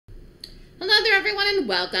everyone and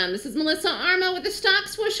welcome. This is Melissa Armo with the Stock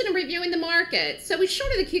Swoosh and reviewing the market. So we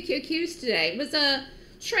shorted the QQQs today. It was a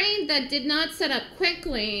trade that did not set up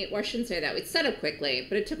quickly, or I shouldn't say that, it set up quickly,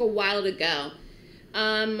 but it took a while to go.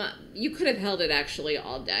 You could have held it actually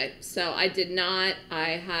all day. So I did not.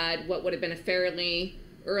 I had what would have been a fairly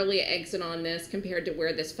early exit on this compared to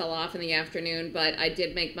where this fell off in the afternoon, but I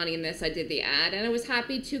did make money in this. I did the ad and I was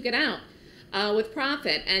happy to get out with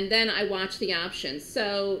profit, and then I watched the options.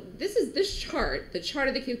 So this chart, the chart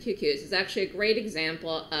of the QQQs, is actually a great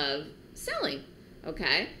example of selling,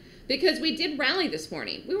 okay? Because we did rally this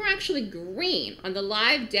morning. We were actually green on the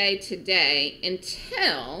live day today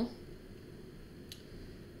until,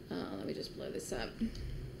 let me just blow this up.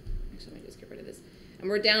 Actually, let me just get rid of this. And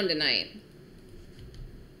we're down tonight.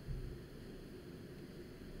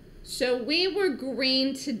 So we were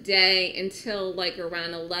green today until like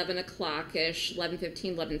around 11 o'clock-ish,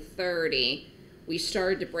 11:15, 11:30. We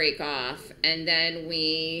started to break off, and then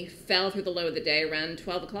we fell through the low of the day around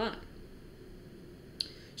 12 o'clock.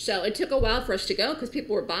 So it took a while for us to go because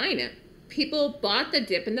people were buying it. People bought the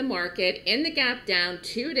dip in the market, in the gap down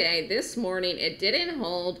today, this morning. It didn't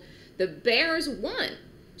hold. The bears won.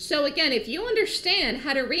 So again, if you understand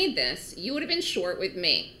how to read this, you would have been short with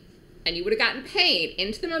me. And you would have gotten paid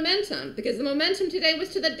into the momentum, because the momentum today was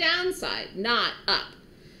to the downside, not up.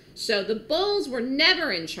 So the bulls were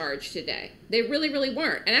never in charge today. They really, really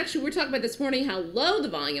weren't. And actually, we were talking about this morning how low the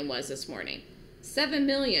volume was this morning. 7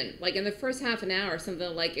 million, like in the first half an hour,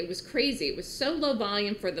 something like, it was crazy. It was so low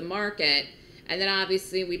volume for the market. And then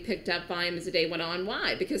obviously we picked up volume as the day went on.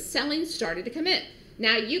 Why? Because selling started to come in.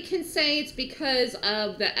 Now you can say it's because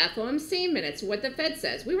of the FOMC minutes, what the Fed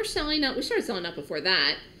says. We were selling up, we started selling up before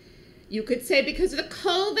that. You could say because of the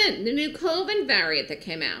COVID, the new COVID variant that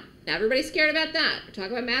came out. Now everybody's scared about that. We're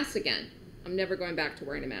talking about masks again. I'm never going back to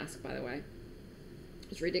wearing a mask, by the way.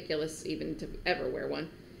 It's ridiculous even to ever wear one.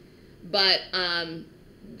 But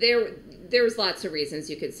there's lots of reasons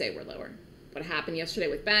you could say we're lower. What happened yesterday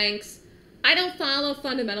with banks. I don't follow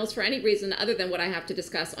fundamentals for any reason other than what I have to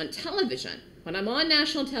discuss on television. When I'm on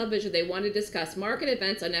national television, they want to discuss market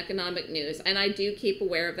events and economic news, and I do keep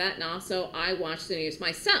aware of that, and also I watch the news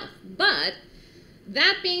myself. But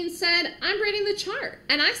that being said, I'm reading the chart,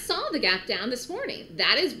 and I saw the gap down this morning.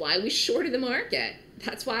 That is why we shorted the market.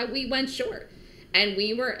 That's why we went short, and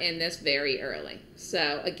we were in this very early.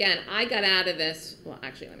 So again, I got out of this. Well,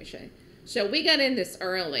 actually, let me show you. So we got in this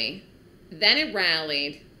early, then it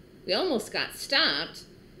rallied. We almost got stopped.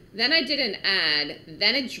 Then I did an ad,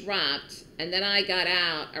 then it dropped, and then I got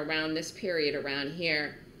out around this period around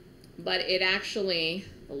here. But it actually,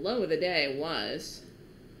 the low of the day was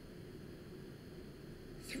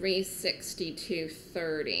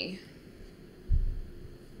 362.30.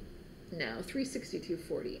 No,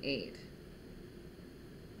 362.48.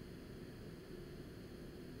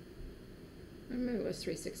 I remember it was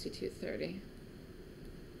 362.30.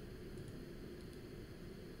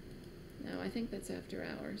 No, I think that's after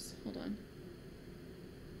hours. Hold on.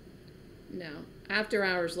 No, after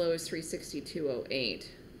hours low is 362.08.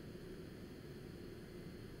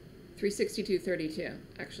 362.32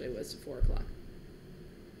 actually was 4 o'clock.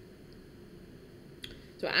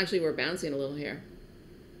 So actually we're bouncing a little here.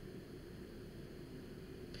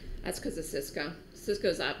 That's because of Cisco.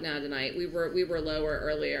 Cisco's up now tonight. We were lower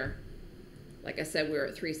earlier. Like I said, we were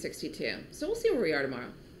at 362. So we'll see where we are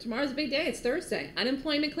tomorrow. Tomorrow's a big day. It's Thursday.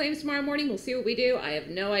 Unemployment claims tomorrow morning. We'll see what we do. I have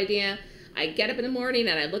no idea. I get up in the morning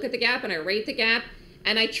and I look at the gap and I rate the gap,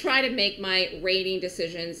 and I try to make my rating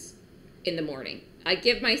decisions in the morning. I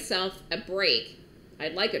give myself a break.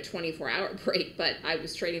 I'd like a 24-hour break, but I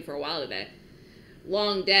was trading for a while today.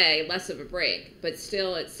 Long day, less of a break, but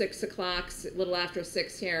still at 6 o'clock, a little after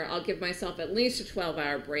 6 here, I'll give myself at least a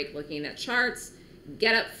 12-hour break looking at charts.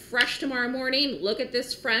 Get up fresh tomorrow morning. Look at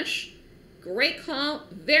this fresh. Great call,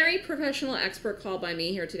 very professional expert call by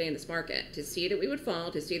me here today in this market, to see that we would fall,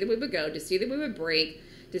 to see that we would go, to see that we would break,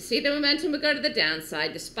 to see the momentum would go to the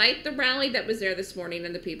downside, despite the rally that was there this morning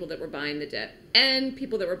and the people that were buying the dip and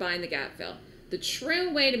people that were buying the gap fill. The true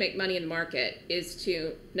way to make money in the market is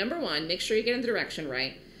to, number one, make sure you get in the direction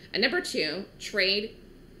right, and number two, trade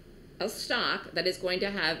a stock that is going to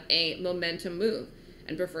have a momentum move,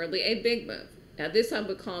 and preferably a big move. Now this I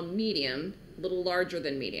would call medium, a little larger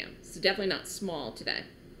than medium. It's definitely not small today.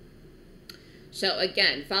 So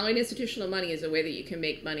again, following institutional money is a way that you can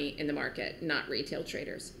make money in the market, not retail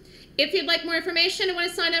traders. If you'd like more information and want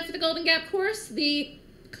to sign up for the Golden Gap course, the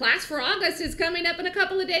class for August is coming up in a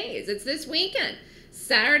couple of days. It's this weekend,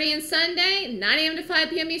 Saturday and Sunday, 9 a.m. to 5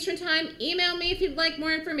 p.m. Eastern Time. Email me if you'd like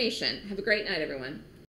more information. Have a great night, everyone.